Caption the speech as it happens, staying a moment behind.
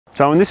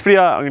So in this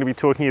video, I'm going to be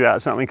talking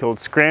about something called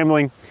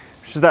scrambling,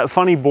 which is that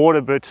funny border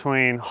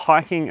between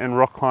hiking and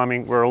rock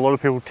climbing where a lot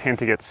of people tend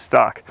to get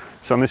stuck.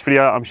 So in this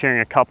video, I'm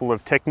sharing a couple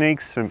of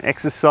techniques, some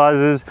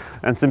exercises,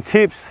 and some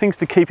tips, things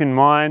to keep in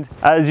mind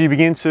as you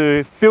begin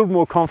to build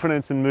more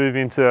confidence and move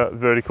into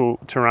vertical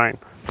terrain.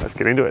 Let's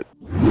get into it.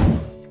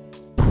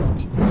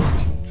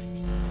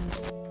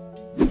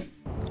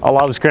 I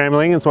love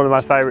scrambling. It's one of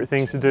my favorite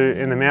things to do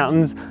in the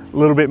mountains. A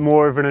little bit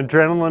more of an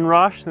adrenaline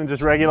rush than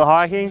just regular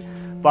hiking,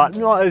 but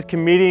not as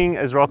committing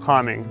as rock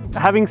climbing.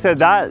 Having said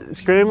that,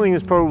 scrambling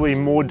is probably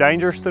more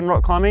dangerous than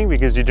rock climbing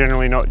because you're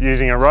generally not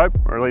using a rope,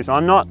 or at least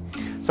I'm not.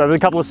 So there's a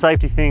couple of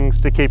safety things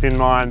to keep in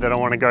mind that I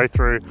want to go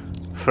through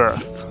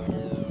first.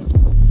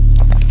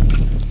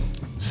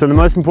 So the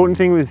most important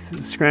thing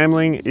with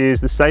scrambling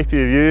is the safety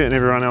of you and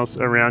everyone else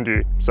around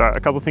you. So a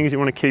couple of things you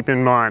want to keep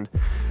in mind.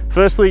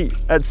 Firstly,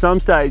 at some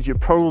stage, you're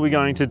probably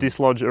going to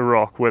dislodge a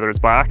rock, whether it's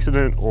by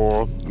accident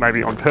or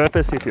maybe on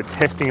purpose if you're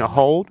testing a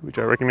hold, which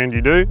I recommend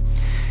you do.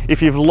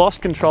 If you've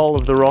lost control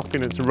of the rock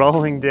and it's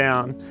rolling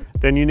down,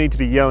 then you need to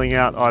be yelling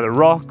out either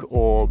rock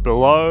or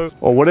below,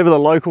 or whatever the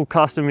local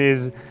custom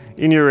is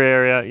in your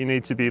area. You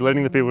need to be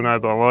letting the people know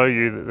below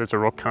you that there's a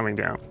rock coming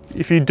down.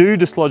 If you do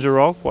dislodge a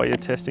rock while you're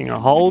testing a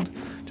hold,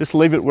 just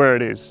leave it where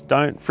it is.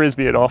 Don't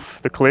frisbee it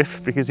off the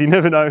cliff because you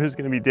never know who's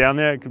going to be down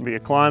there. It could be a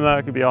climber,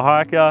 it could be a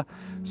hiker,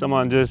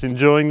 someone just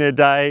enjoying their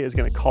day is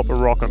going to cop a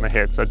rock on the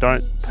head. So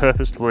don't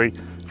purposefully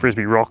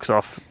frisbee rocks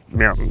off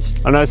mountains.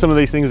 I know some of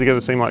these things are going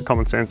to seem like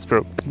common sense,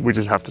 but we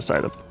just have to say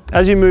them.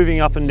 As you're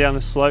moving up and down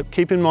the slope,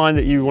 keep in mind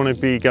that you want to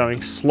be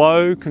going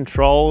slow,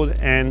 controlled,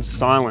 and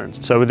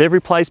silent. So with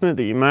every placement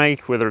that you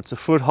make, whether it's a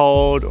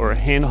foothold or a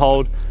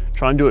handhold,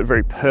 try and do it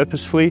very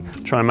purposefully.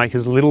 Try and make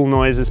as little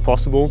noise as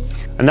possible.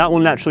 And that will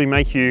naturally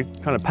make you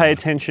kind of pay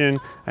attention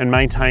and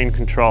maintain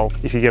control.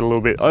 If you get a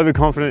little bit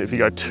overconfident, if you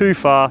go too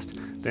fast,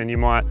 then you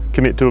might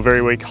commit to a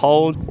very weak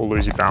hold or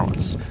lose your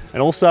balance.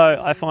 And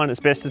also, I find it's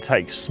best to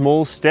take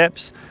small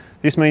steps.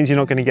 This means you're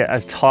not going to get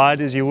as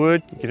tired as you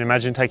would. You can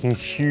imagine taking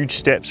huge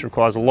steps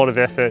requires a lot of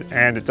effort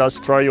and it does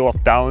throw you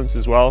off balance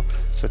as well.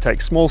 So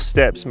take small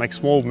steps, make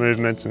small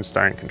movements and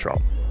stay in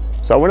control.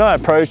 So when I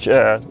approach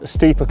a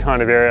steeper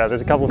kind of area, there's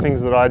a couple of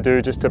things that I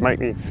do just to make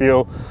me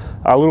feel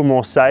a little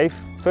more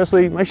safe.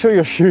 Firstly, make sure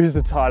your shoes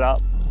are tied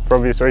up. For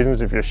obvious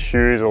reasons, if your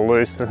shoes are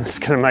loose, then it's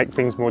going to make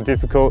things more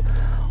difficult.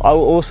 I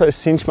will also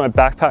cinch my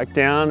backpack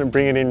down and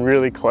bring it in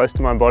really close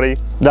to my body.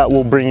 That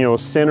will bring your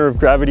center of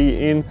gravity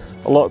in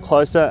a lot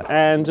closer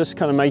and just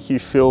kind of make you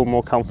feel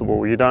more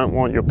comfortable. You don't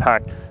want your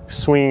pack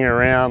swinging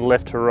around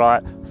left to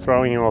right,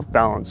 throwing you off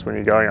balance when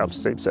you're going up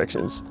steep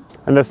sections.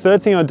 And the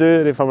third thing I do,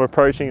 that if I'm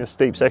approaching a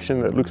steep section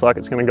that looks like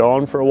it's going to go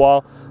on for a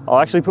while, I'll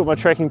actually put my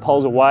trekking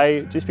poles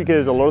away, just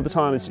because a lot of the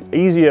time it's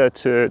easier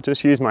to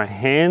just use my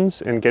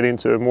hands and get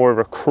into more of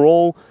a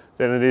crawl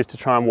than it is to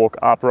try and walk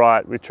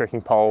upright with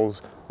trekking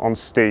poles on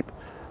steep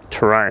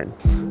terrain.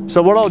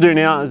 So what I'll do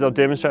now is I'll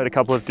demonstrate a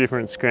couple of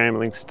different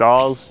scrambling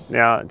styles.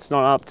 Now, it's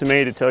not up to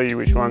me to tell you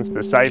which one's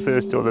the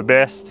safest or the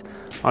best.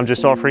 I'm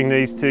just offering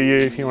these to you.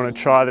 If you want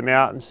to try them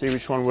out and see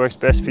which one works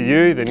best for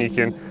you, then you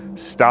can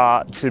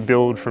start to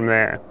build from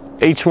there.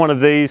 Each one of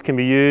these can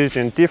be used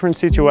in different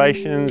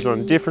situations,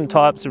 on different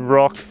types of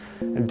rock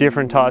and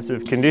different types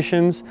of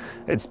conditions.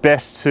 It's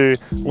best to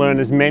learn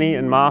as many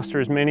and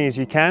master as many as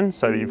you can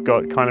so that you've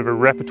got kind of a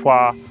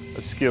repertoire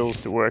of skills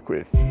to work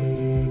with.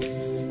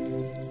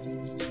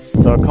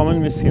 So a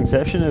common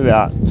misconception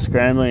about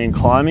scrambling and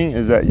climbing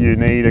is that you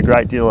need a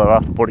great deal of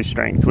upper body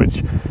strength,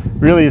 which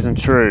really isn't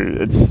true.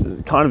 It's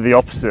kind of the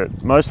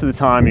opposite. Most of the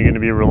time you're going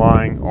to be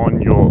relying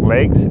on your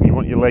legs, and you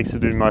want your legs to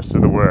do most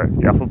of the work.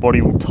 The upper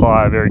body will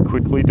tire very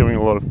quickly doing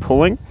a lot of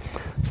pulling.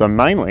 So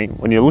mainly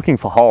when you're looking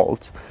for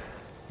holds,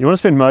 you want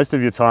to spend most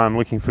of your time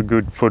looking for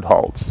good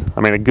footholds.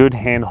 I mean, a good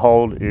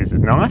handhold is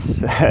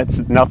nice.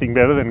 It's nothing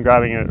better than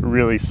grabbing a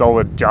really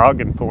solid jug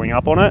and pulling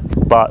up on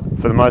it. But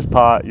for the most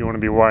part, you want to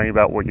be worrying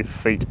about what your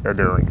feet are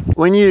doing.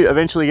 When you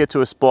eventually get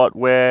to a spot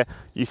where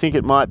you think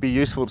it might be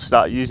useful to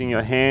start using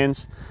your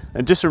hands,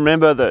 and just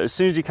remember that as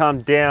soon as you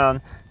come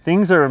down,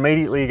 things are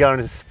immediately going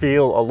to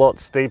feel a lot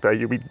steeper.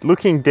 You'll be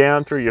looking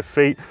down through your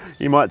feet.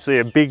 You might see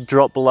a big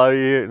drop below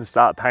you and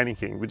start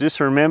panicking. But just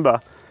remember,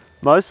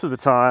 most of the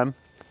time,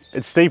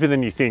 it's steeper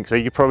than you think, so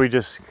you could probably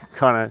just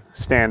kind of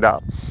stand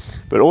up.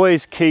 But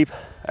always keep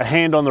a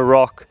hand on the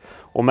rock,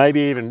 or maybe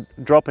even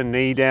drop a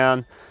knee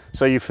down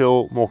so you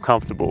feel more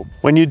comfortable.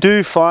 When you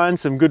do find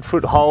some good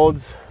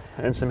footholds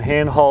and some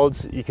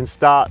handholds, you can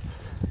start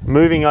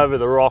moving over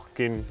the rock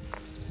in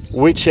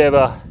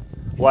whichever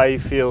way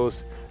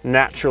feels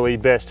naturally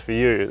best for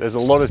you. There's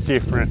a lot of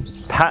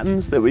different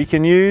patterns that we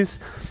can use,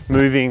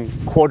 moving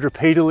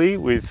quadrupedally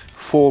with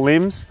 4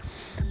 limbs,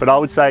 but I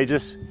would say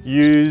just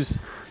use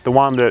the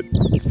one that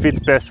fits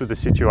best with the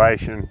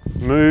situation.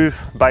 Move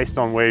based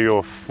on where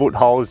your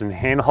footholds and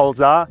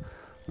handholds are,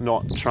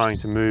 not trying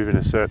to move in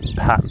a certain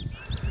pattern.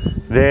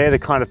 They're the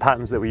kind of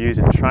patterns that we use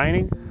in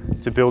training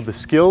to build the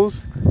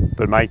skills,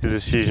 but make the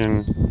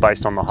decision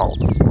based on the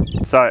holds.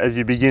 So as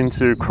you begin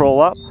to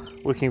crawl up,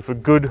 looking for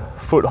good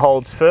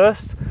footholds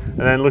first, and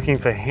then looking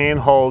for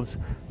handholds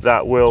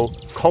that will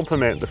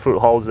complement the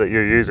footholds that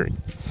you're using.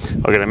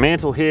 I've got a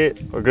mantle here,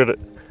 I've got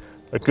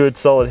a good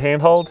solid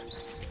handhold,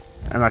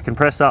 and I can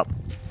press up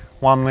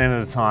one limb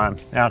at a time.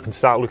 Now I can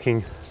start looking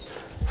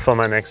for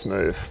my next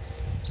move.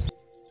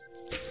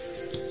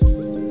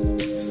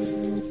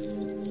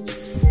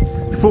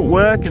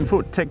 Footwork and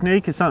foot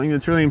technique is something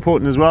that's really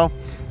important as well.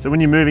 So when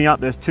you're moving up,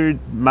 there's two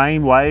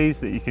main ways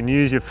that you can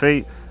use your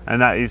feet,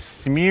 and that is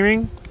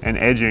smearing and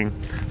edging.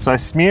 So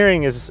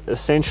smearing is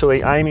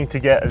essentially aiming to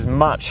get as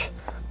much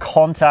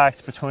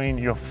contact between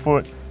your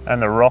foot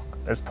and the rock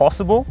as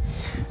possible.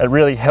 It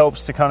really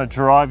helps to kind of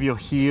drive your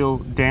heel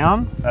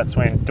down. That's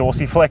when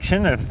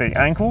dorsiflexion of the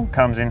ankle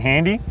comes in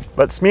handy.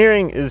 But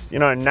smearing is,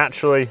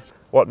 naturally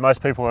what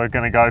most people are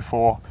going to go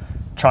for,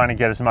 trying to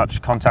get as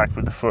much contact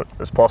with the foot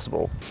as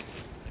possible.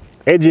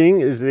 Edging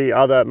is the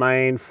other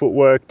main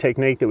footwork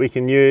technique that we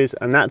can use,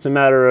 and that's a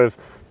matter of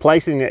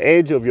placing the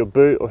edge of your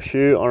boot or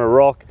shoe on a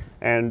rock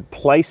and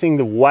placing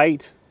the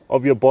weight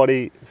of your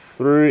body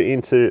through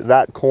into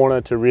that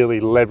corner to really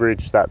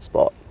leverage that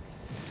spot.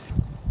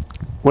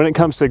 When it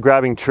comes to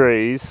grabbing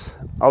trees,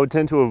 I would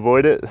tend to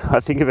avoid it. I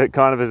think of it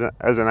kind of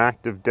as an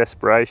act of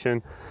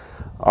desperation.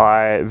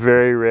 I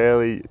very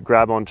rarely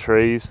grab on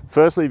trees.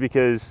 Firstly,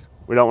 because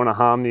we don't want to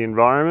harm the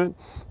environment,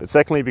 but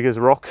secondly, because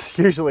rocks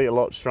are usually a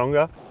lot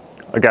stronger.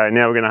 Okay,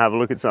 now we're going to have a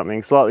look at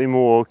something slightly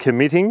more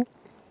committing.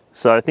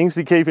 So things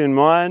to keep in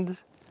mind,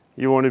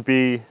 you want to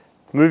be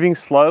moving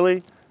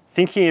slowly,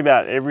 thinking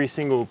about every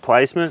single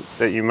placement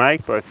that you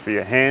make, both for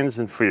your hands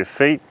and for your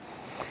feet,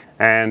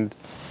 and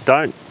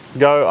don't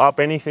go up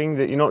anything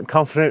that you're not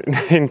confident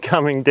in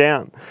coming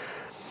down.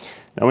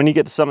 Now when you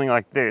get to something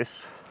like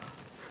this,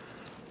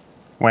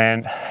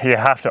 when you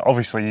have to,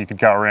 obviously you could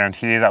go around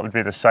here, that would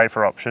be the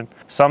safer option.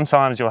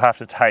 Sometimes you'll have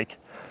to take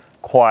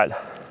quite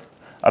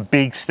a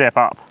big step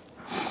up.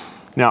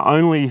 Now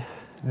only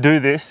do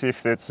this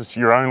if it's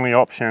your only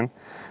option,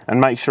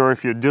 and make sure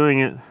if you're doing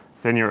it,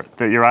 then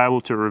you're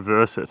able to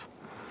reverse it.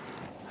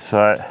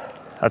 So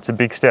that's a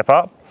big step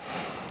up.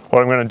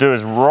 What I'm going to do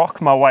is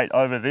rock my weight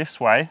over this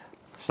way,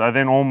 so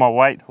then all my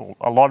weight, or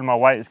a lot of my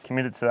weight, is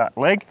committed to that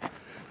leg.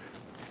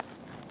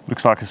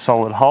 Looks like a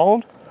solid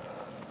hold.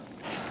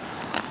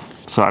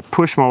 So I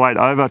push my weight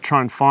over, try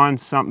and find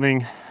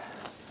something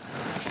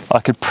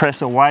I could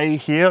press away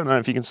here. I don't know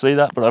if you can see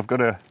that, but I've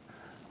got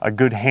a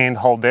good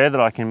handhold there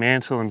that I can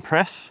mantle and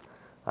press.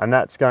 And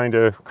that's going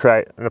to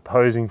create an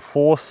opposing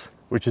force,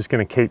 which is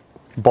going to keep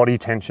body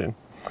tension.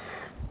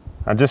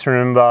 And just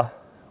remember,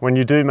 when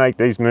you do make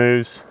these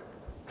moves,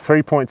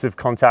 3 points of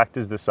contact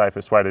is the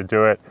safest way to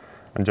do it,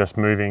 and just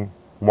moving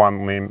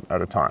one limb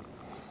at a time.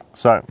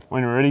 So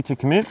when we're ready to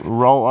commit,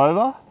 roll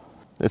over.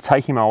 It's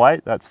taking my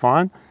weight, that's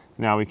fine.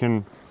 Now we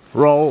can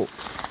roll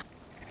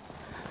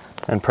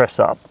and press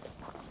up.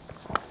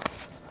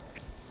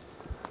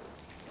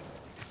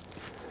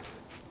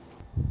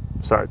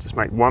 So just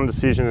make one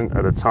decision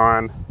at a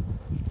time.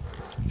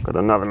 Got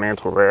another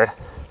mantle there.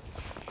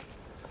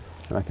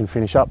 And I can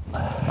finish up.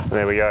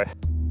 There we go.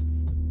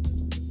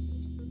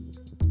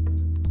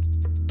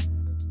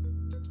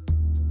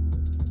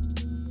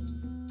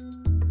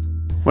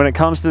 When it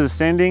comes to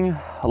descending,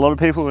 a lot of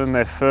people when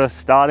they're first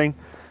starting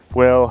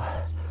will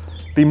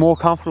be more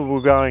comfortable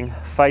going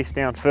face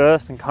down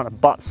first and kind of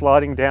butt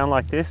sliding down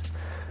like this.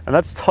 And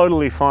that's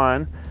totally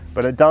fine,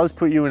 but it does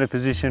put you in a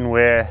position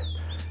where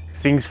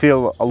things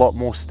feel a lot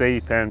more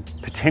steep and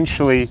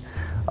potentially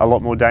a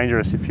lot more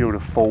dangerous if you were to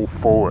fall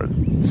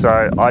forward.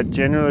 So I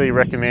generally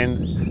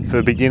recommend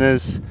for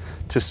beginners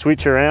to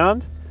switch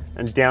around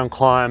and down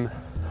climb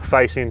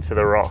face into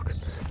the rock.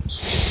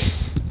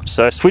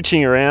 So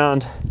switching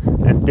around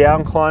and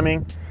down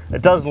climbing,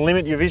 it does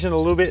limit your vision a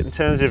little bit in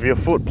terms of your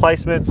foot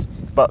placements,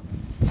 but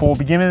for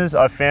beginners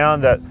I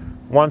found that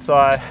once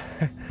I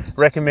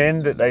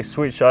recommend that they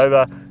switch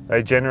over,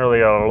 they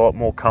generally are a lot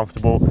more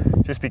comfortable,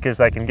 just because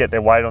they can get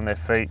their weight on their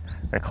feet,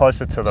 they're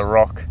closer to the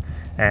rock,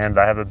 and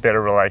they have a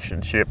better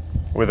relationship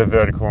with a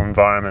vertical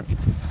environment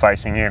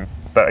facing in.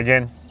 But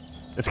again,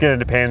 it's going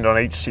to depend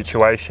on each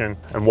situation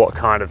and what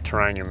kind of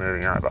terrain you're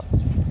moving over.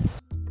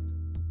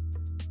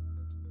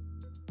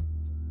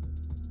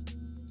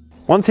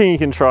 One thing you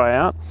can try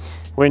out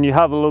when you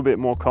have a little bit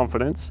more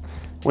confidence,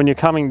 when you're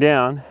coming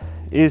down,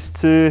 is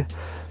to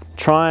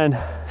try and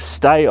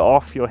stay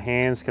off your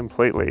hands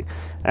completely.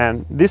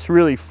 And this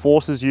really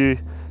forces you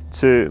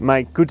to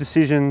make good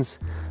decisions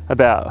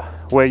about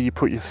where you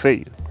put your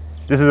feet.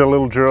 This is a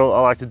little drill I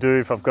like to do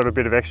if I've got a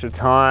bit of extra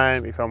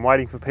time, if I'm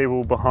waiting for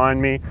people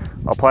behind me.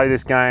 I'll play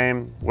this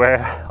game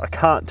where I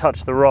can't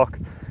touch the rock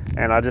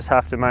and I just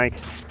have to make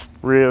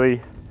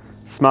really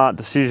smart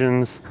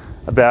decisions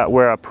about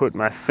where I put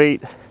my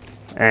feet,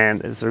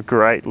 and it's a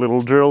great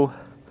little drill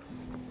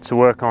to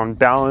work on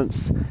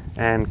balance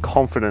and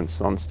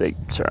confidence on steep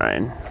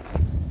terrain.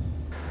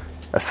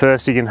 At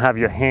first you can have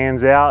your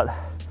hands out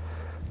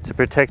to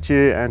protect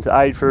you and to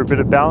aid for a bit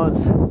of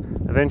balance.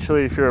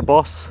 Eventually, if you're a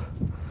boss,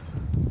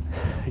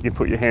 you can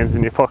put your hands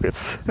in your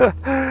pockets.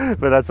 But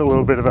that's a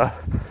little bit of a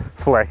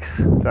flex,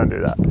 don't do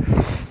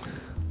that.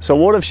 So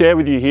what I've shared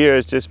with you here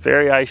is just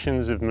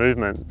variations of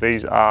movement.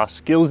 These are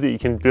skills that you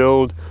can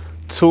build,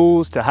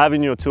 tools to have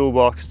in your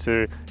toolbox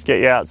to get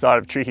you outside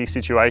of tricky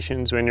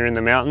situations when you're in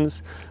the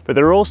mountains, but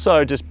they're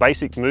also just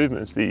basic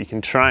movements that you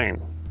can train.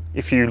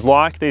 If you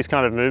like these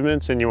kind of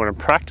movements and you want to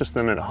practice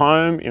them at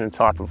home in a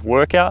type of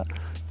workout,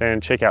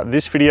 then check out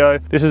this video.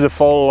 This is a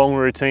follow along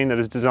routine that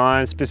is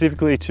designed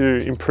specifically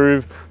to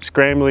improve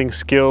scrambling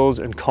skills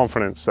and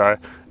confidence. So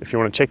if you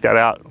want to check that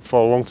out,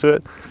 follow along to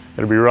it,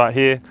 it'll be right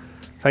here.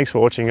 Thanks for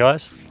watching,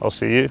 guys. I'll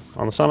see you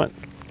on the summit.